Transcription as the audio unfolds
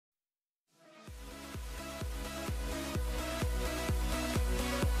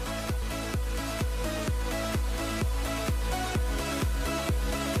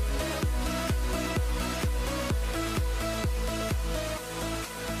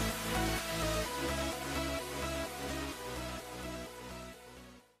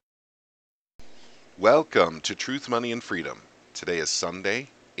Welcome to Truth, Money, and Freedom. Today is Sunday,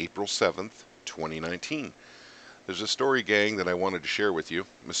 April 7th, 2019. There's a story, gang, that I wanted to share with you.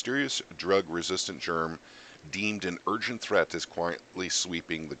 Mysterious drug-resistant germ deemed an urgent threat is quietly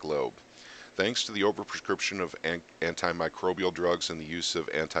sweeping the globe. Thanks to the overprescription of antimicrobial drugs and the use of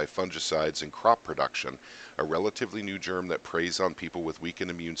antifungicides in crop production, a relatively new germ that preys on people with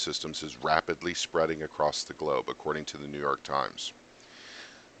weakened immune systems is rapidly spreading across the globe, according to the New York Times.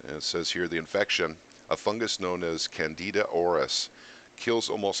 And it says here the infection, a fungus known as Candida auris, kills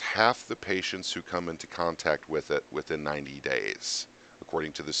almost half the patients who come into contact with it within 90 days,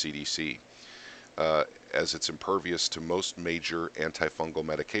 according to the CDC. As it's impervious to most major antifungal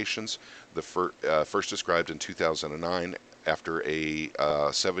medications, first described in 2009 after a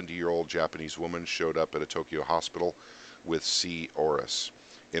 70-year-old Japanese woman showed up at a Tokyo hospital with C. auris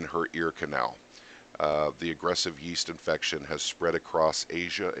in her ear canal. The aggressive yeast infection has spread across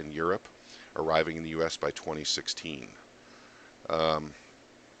Asia and Europe, arriving in the U.S. by 2016. Let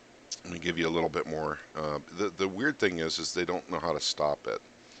me give you a little bit more. The weird thing is they don't know how to stop it.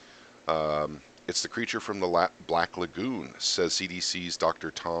 It's the creature from the Black Lagoon, says CDC's Dr.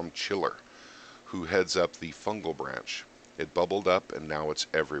 Tom Chiller, who heads up the fungal branch. It bubbled up and now it's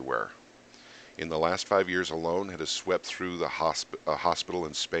everywhere. In the last 5 years alone, it has swept through the hospital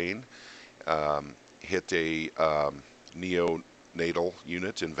in Spain, hit a neonatal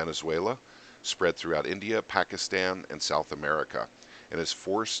unit in Venezuela, spread throughout India, Pakistan, and South America, and has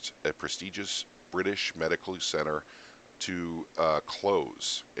forced a prestigious British medical center to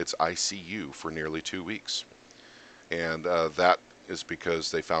close its ICU for nearly 2 weeks. And that is because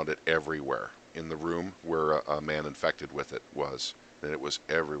they found it everywhere in the room where a man infected with it was. And it was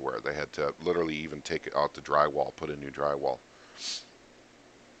everywhere. They had to literally even take it out the drywall, put in new drywall.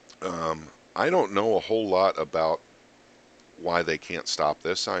 I don't know a whole lot about why they can't stop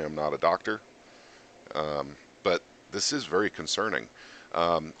this. I am not a doctor. But this is very concerning.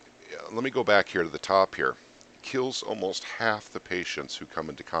 Let me go back here to the top here. Kills almost half the patients who come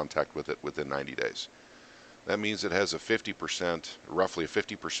into contact with it within 90 days. That means it has a 50%, roughly a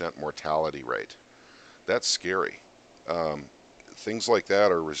 50% mortality rate. That's scary. Things like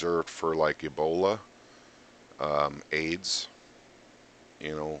that are reserved for like Ebola, AIDS,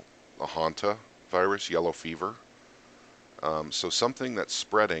 the Hanta virus, yellow fever. So something that's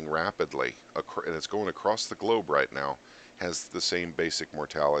spreading rapidly, and it's going across the globe right now, has the same basic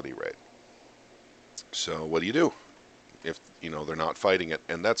mortality rate. So what do? If they're not fighting it?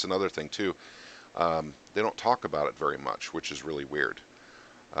 And that's another thing too. They don't talk about it very much, which is really weird.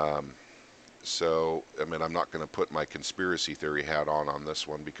 So I mean, I'm not going to put my conspiracy theory hat on this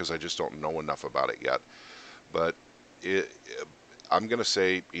one because I just don't know enough about it yet. But I'm going to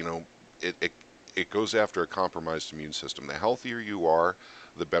say, it goes after a compromised immune system. The healthier you are,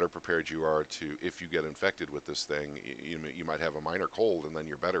 the better prepared you are to, if you get infected with this thing, you might have a minor cold and then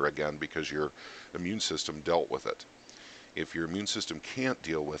you're better again because your immune system dealt with it. If your immune system can't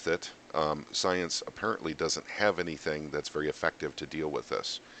deal with it, science apparently doesn't have anything that's very effective to deal with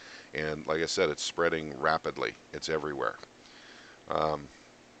this. And like I said, it's spreading rapidly. It's everywhere.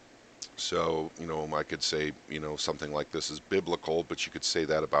 So, I could say, something like this is biblical, but you could say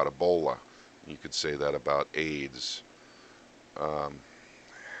that about Ebola. You could say that about AIDS.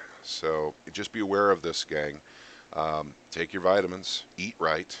 So just be aware of this, gang. Take your vitamins. Eat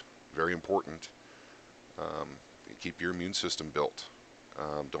right. Very important. Keep your immune system built.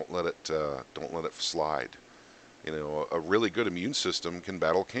 Don't let it slide. A really good immune system can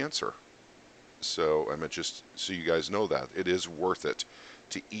battle cancer. So I mean, just so you guys know that it is worth it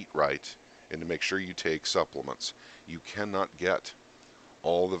to eat right and to make sure you take supplements. You cannot get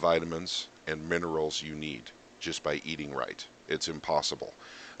all the vitamins and minerals you need just by eating right. It's impossible.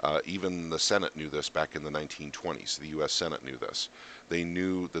 Even the Senate knew this back in the 1920s. The U.S. Senate knew this. They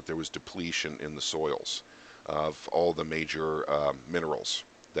knew that there was depletion in the soils of all the major minerals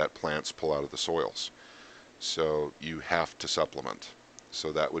that plants pull out of the soils. So you have to supplement.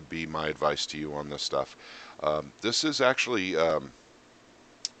 So that would be my advice to you on this stuff. This is actually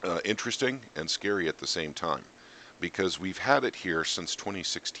interesting and scary at the same time, because we've had it here since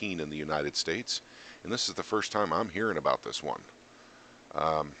 2016 in the United States, and this is the first time I'm hearing about this one.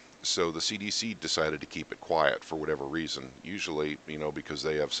 So the CDC decided to keep it quiet for whatever reason, usually, because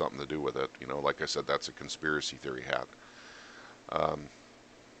they have something to do with it. Like I said, that's a conspiracy theory hat.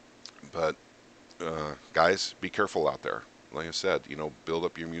 But guys, be careful out there. Like I said, build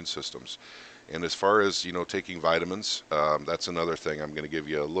up your immune systems. And as far as, taking vitamins, that's another thing I'm going to give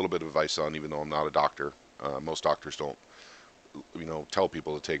you a little bit of advice on, even though I'm not a doctor. Most doctors don't, tell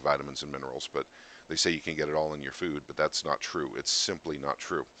people to take vitamins and minerals, but they say you can get it all in your food, but that's not true. It's simply not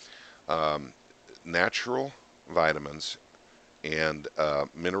true. Natural vitamins and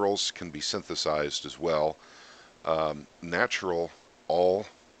minerals can be synthesized as well. Natural, all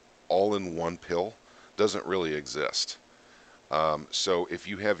all in one pill doesn't really exist. So if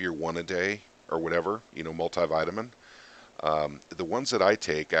you have your one a day or whatever, multivitamin, the ones that I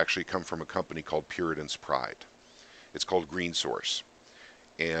take actually come from a company called Puritan's Pride. It's called Green Source,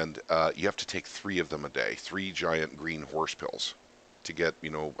 and you have to take 3 of them a day, 3 giant green horse pills to get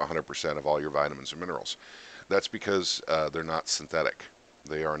 100% of all your vitamins and minerals. That's because they're not synthetic;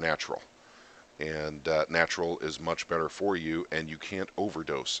 they are natural, and natural is much better for you. And you can't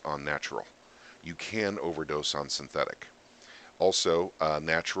overdose on natural. You can overdose on synthetic. Also,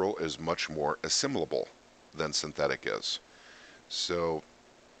 natural is much more assimilable than synthetic is. So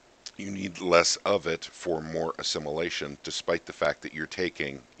you need less of it for more assimilation, despite the fact that you're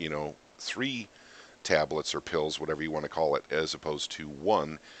taking, 3 tablets or pills, whatever you want to call it, as opposed to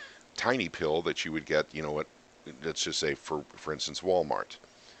one tiny pill that you would get, at, let's just say, for instance, Walmart.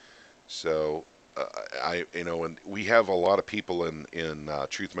 So and we have a lot of people in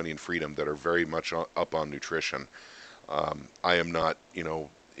Truth, Money, and Freedom that are very much up on nutrition. I am not,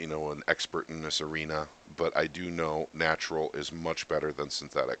 an expert in this arena, but I do know natural is much better than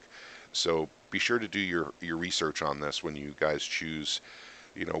synthetic. So be sure to do your research on this when you guys choose,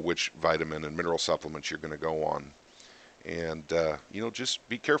 which vitamin and mineral supplements you're going to go on. And, just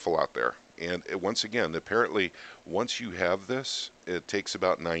be careful out there. And once again, apparently, once you have this, it takes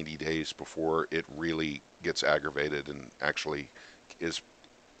about 90 days before it really gets aggravated and actually is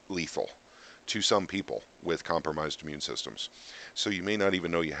lethal to some people with compromised immune systems. So you may not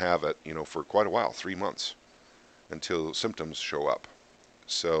even know you have it, for quite a while, 3 months, until symptoms show up.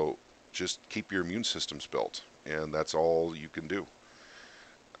 So just keep your immune systems built, and that's all you can do.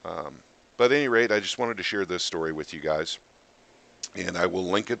 But at any rate, I just wanted to share this story with you guys, and I will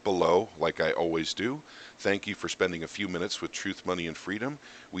link it below like I always do. Thank you for spending a few minutes with Truth, Money, and Freedom.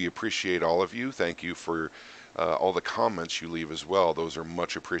 We appreciate all of you. Thank you for all the comments you leave as well. Those are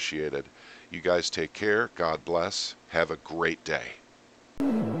much appreciated. You guys take care. God bless. Have a great day.